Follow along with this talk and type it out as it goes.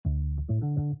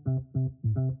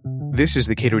This is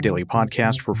the Cato Daily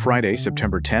Podcast for Friday,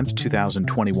 September 10th,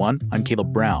 2021. I'm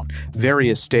Caleb Brown.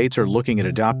 Various states are looking at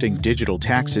adopting digital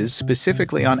taxes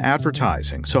specifically on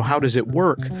advertising. So how does it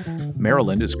work?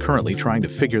 Maryland is currently trying to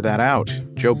figure that out.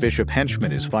 Joe Bishop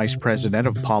Henchman is Vice President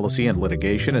of Policy and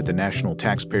Litigation at the National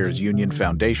Taxpayers Union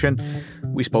Foundation.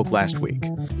 We spoke last week.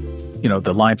 You know,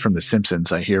 the line from The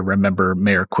Simpsons I remember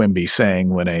Mayor Quimby saying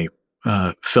when a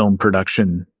film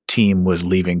production team was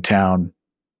leaving town.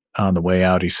 On the way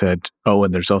out, he said, "Oh,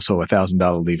 and there's also a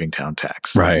 $1,000 leaving town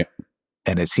tax." Right.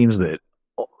 And it seems that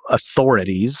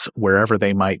authorities, wherever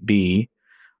they might be,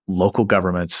 local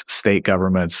governments, state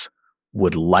governments,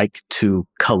 would like to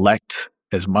collect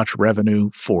as much revenue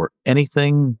for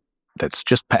anything that's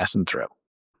just passing through.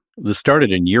 This started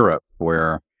in Europe,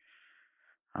 where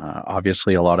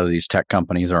obviously a lot of these tech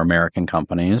companies are American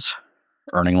companies,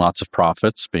 earning lots of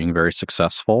profits, being very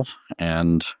successful,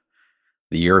 and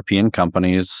the European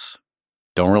companies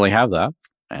don't really have that.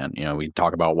 And, you know, we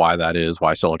talk about why that is,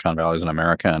 why Silicon Valley is in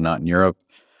America and not in Europe,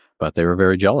 but they were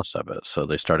very jealous of it. So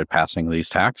they started passing these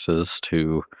taxes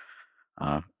to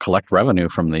collect revenue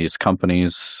from these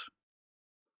companies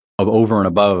over and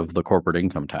above the corporate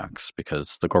income tax,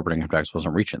 because the corporate income tax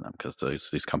wasn't reaching them, because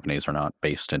these companies are not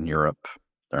based in Europe.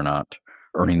 They're not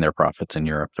earning their profits in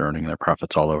Europe. They're earning their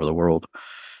profits all over the world.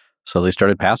 So they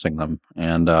started passing them.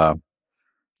 And,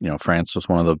 France was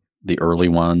one of the early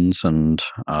ones, and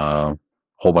a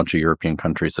whole bunch of European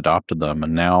countries adopted them.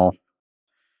 And now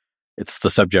it's the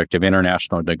subject of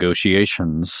international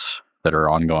negotiations that are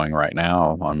ongoing right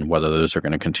now on whether those are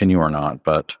going to continue or not.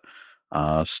 But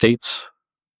states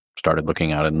started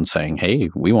looking at it and saying, "Hey,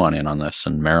 we want in on this."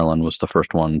 And Maryland was the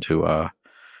first one to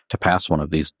pass one of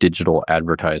these digital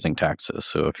advertising taxes.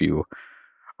 So if you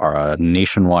are a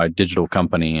nationwide digital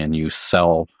company and you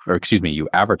you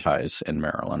advertise in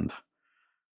Maryland,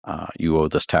 you owe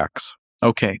this tax.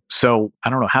 Okay, so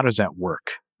I don't know, how does that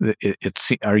work? They're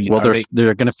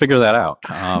going to figure that out,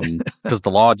 because the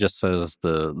law just says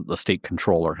the state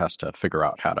controller has to figure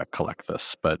out how to collect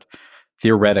this. But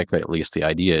theoretically, at least, the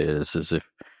idea is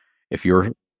if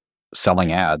you're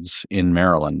selling ads in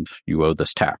Maryland, you owe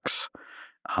this tax.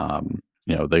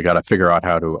 They got to figure out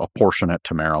how to apportion it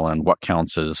to Maryland, what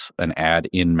counts as an ad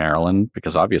in Maryland,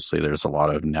 because obviously there's a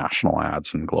lot of national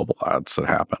ads and global ads that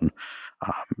happen.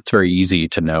 It's very easy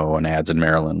to know an ad's in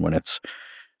Maryland when it's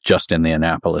just in the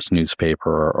Annapolis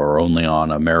newspaper or only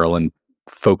on a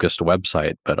Maryland-focused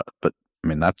website. But I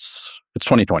mean, it's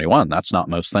 2021. That's not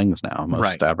most things now.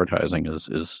 Most advertising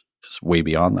is way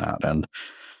beyond that. And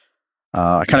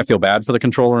I kind of feel bad for the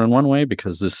controller in one way,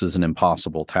 because this is an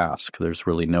impossible task. There's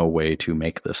really no way to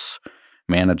make this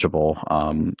manageable.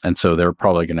 And so they're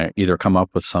probably going to either come up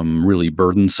with some really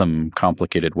burdensome,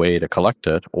 complicated way to collect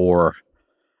it, or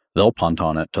they'll punt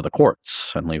on it to the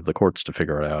courts and leave the courts to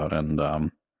figure it out. And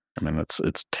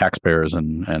it's taxpayers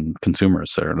and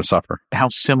consumers that are going to suffer. How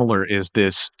similar is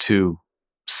this to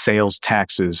sales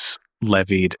taxes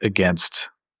levied against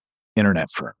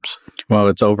internet firms? Well,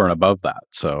 it's over and above that.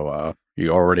 So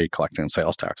you're already collecting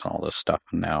sales tax on all this stuff.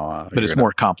 And now, but it's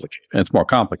more complicated. It's more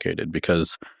complicated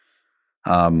because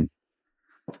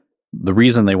the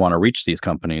reason they want to reach these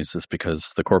companies is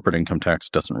because the corporate income tax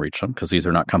doesn't reach them, because these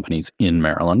are not companies in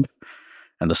Maryland.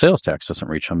 And the sales tax doesn't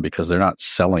reach them because they're not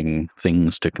selling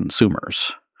things to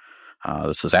consumers.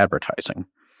 This is advertising.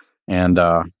 And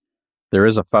there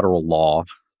is a federal law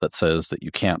that says that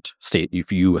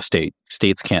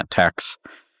states can't tax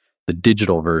the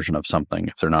digital version of something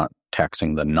if they're not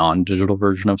taxing the non-digital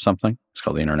version of something. It's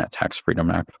called the Internet Tax Freedom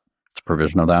Act. It's a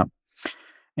provision of that.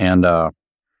 And all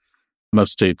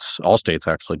states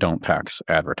actually don't tax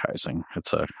advertising.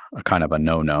 It's a kind of a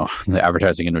no-no. The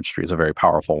advertising industry is a very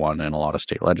powerful one in a lot of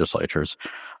state legislatures.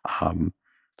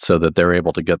 So that they're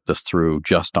able to get this through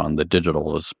just on the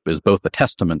digital is both a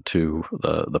testament to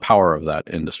the power of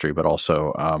that industry, but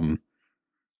also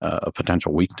a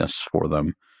potential weakness for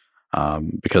them,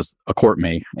 because a court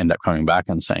may end up coming back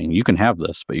and saying, you can have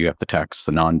this, but you have to tax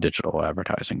the non-digital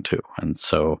advertising too. And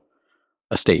so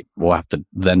a state will have to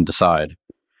then decide,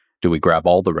 do we grab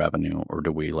all the revenue or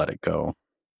do we let it go?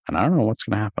 And I don't know what's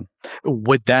going to happen.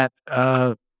 Would that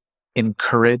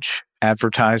encourage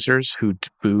advertisers who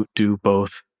do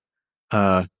both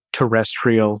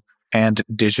terrestrial and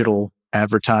digital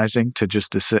advertising to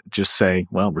just say,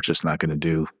 well, we're just not going to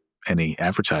do any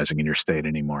advertising in your state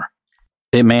anymore?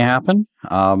 It may happen.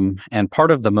 And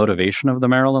part of the motivation of the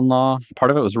Maryland law,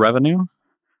 part of it was revenue,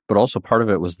 but also part of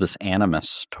it was this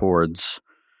animus towards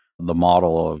the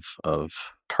model of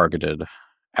targeted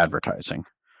advertising,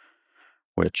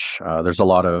 which there's a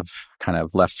lot of kind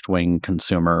of left-wing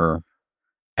consumer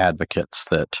advocates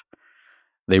that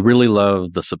they really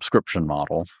love the subscription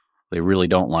model. They really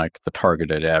don't like the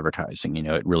targeted advertising.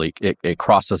 It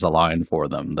crosses a line for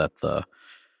them that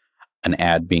an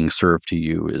ad being served to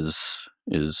you is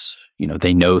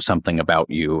they know something about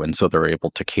you, and so they're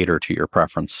able to cater to your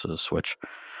preferences, which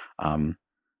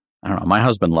I don't know. My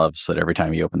husband loves that every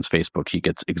time he opens Facebook, he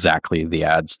gets exactly the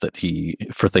ads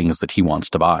for things that he wants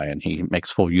to buy, and he makes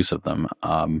full use of them.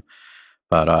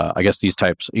 But I guess these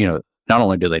types, not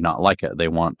only do they not like it, they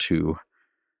want to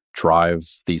drive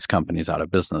these companies out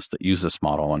of business that use this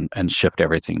model and shift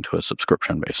everything to a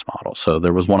subscription-based model. So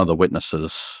there was one of the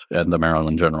witnesses at the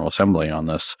Maryland General Assembly on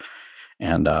this,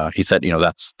 and he said,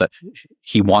 that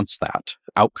he wants that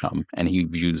outcome, and he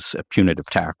views a punitive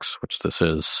tax, which this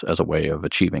is, as a way of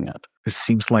achieving it. It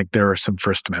seems like there are some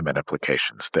First Amendment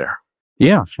implications there.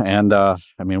 Yeah, and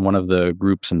one of the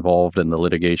groups involved in the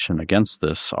litigation against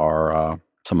this are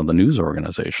some of the news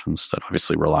organizations that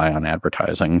obviously rely on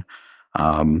advertising,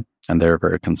 and they're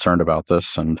very concerned about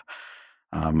this. And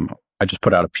I just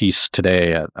put out a piece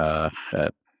today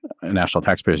at National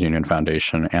Taxpayers Union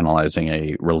Foundation analyzing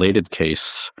a related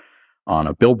case on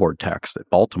a billboard tax that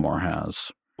Baltimore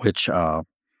has, which,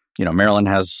 Maryland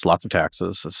has lots of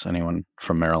taxes, as anyone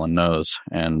from Maryland knows,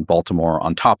 and Baltimore,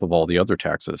 on top of all the other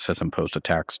taxes, has imposed a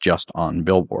tax just on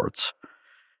billboards,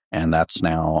 and that's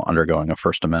now undergoing a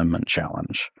First Amendment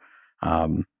challenge.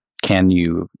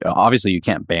 Obviously you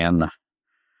can't ban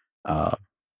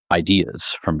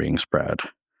ideas from being spread.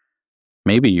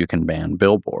 Maybe you can ban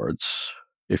billboards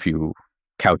if you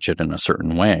couch it in a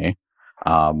certain way.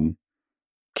 Can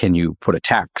you put a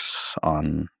tax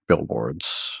on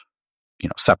billboards,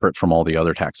 separate from all the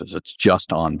other taxes? It's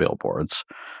just on billboards.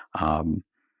 And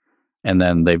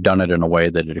then they've done it in a way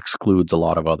that it excludes a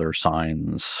lot of other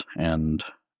signs and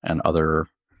other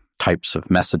types of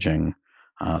messaging.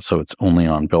 So it's only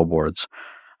on billboards.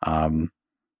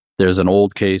 There's an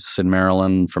old case in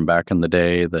Maryland from back in the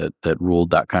day that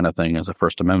ruled that kind of thing as a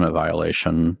First Amendment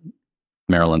violation.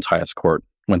 Maryland's highest court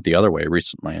went the other way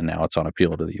recently, and now it's on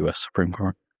appeal to the U.S. Supreme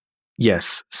Court.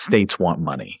 Yes, states want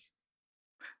money,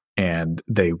 and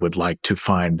they would like to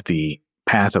find the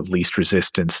path of least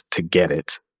resistance to get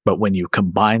it. But when you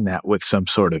combine that with some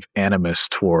sort of animus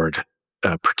toward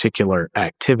a particular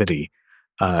activity,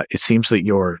 it seems that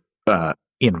you're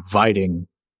inviting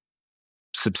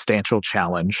substantial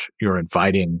challenge. You're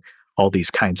inviting all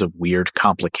these kinds of weird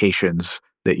complications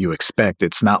that you expect.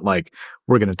 It's not like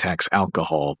we're going to tax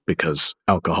alcohol because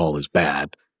alcohol is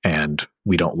bad and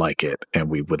we don't like it, and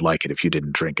we would like it if you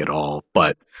didn't drink at all,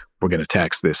 but we're going to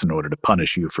tax this in order to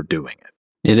punish you for doing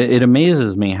it. It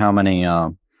amazes me how many,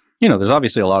 there's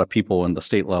obviously a lot of people in the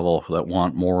state level that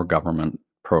want more government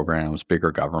programs,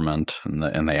 bigger government,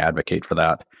 and they advocate for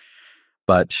that.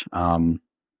 But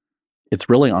it's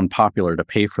really unpopular to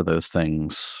pay for those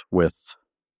things with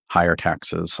higher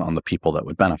taxes on the people that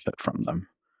would benefit from them.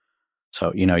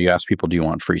 So, you ask people, do you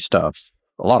want free stuff?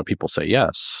 A lot of people say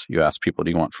yes. You ask people,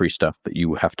 do you want free stuff that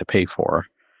you have to pay for?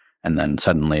 And then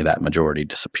suddenly that majority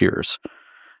disappears.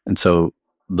 And so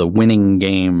the winning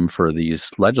game for these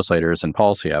legislators and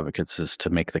policy advocates is to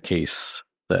make the case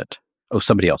that,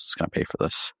 somebody else is going to pay for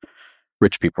this.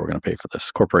 Rich people are going to pay for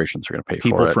this. Corporations are going to pay for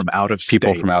it. People from out of state.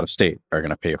 People from out of state are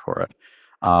going to pay for it.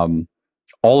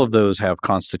 All of those have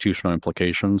constitutional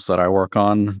implications that I work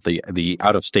on. The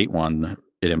out-of-state one,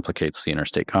 it implicates the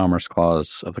Interstate Commerce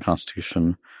Clause of the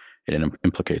Constitution. It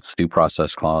implicates the Due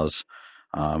Process Clause.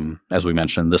 As we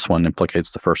mentioned, this one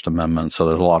implicates the First Amendment. So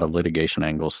there's a lot of litigation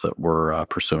angles that we're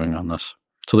pursuing on this.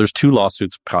 So there's 2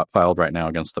 lawsuits filed right now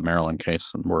against the Maryland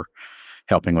case, and we're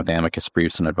helping with amicus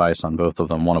briefs and advice on both of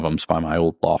them. One of them's by my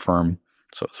old law firm,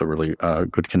 so it's a really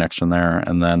good connection there.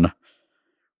 And then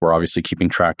we're obviously keeping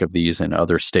track of these in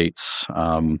other states.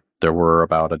 There were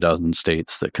about a dozen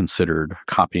states that considered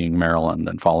copying Maryland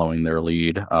and following their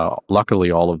lead.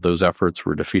 Luckily, all of those efforts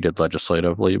were defeated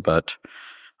legislatively, but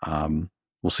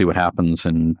we'll see what happens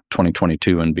in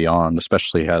 2022 and beyond,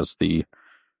 especially as the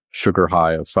sugar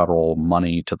high of federal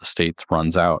money to the states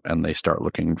runs out and they start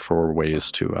looking for ways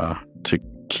to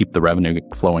keep the revenue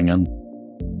flowing in.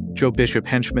 Joe Bishop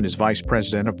Henchman is Vice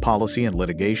President of Policy and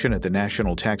Litigation at the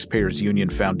National Taxpayers Union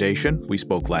Foundation. We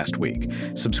spoke last week.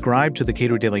 Subscribe to the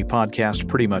Cato Daily Podcast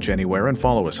pretty much anywhere and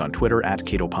follow us on Twitter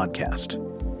 @CatoPodcast.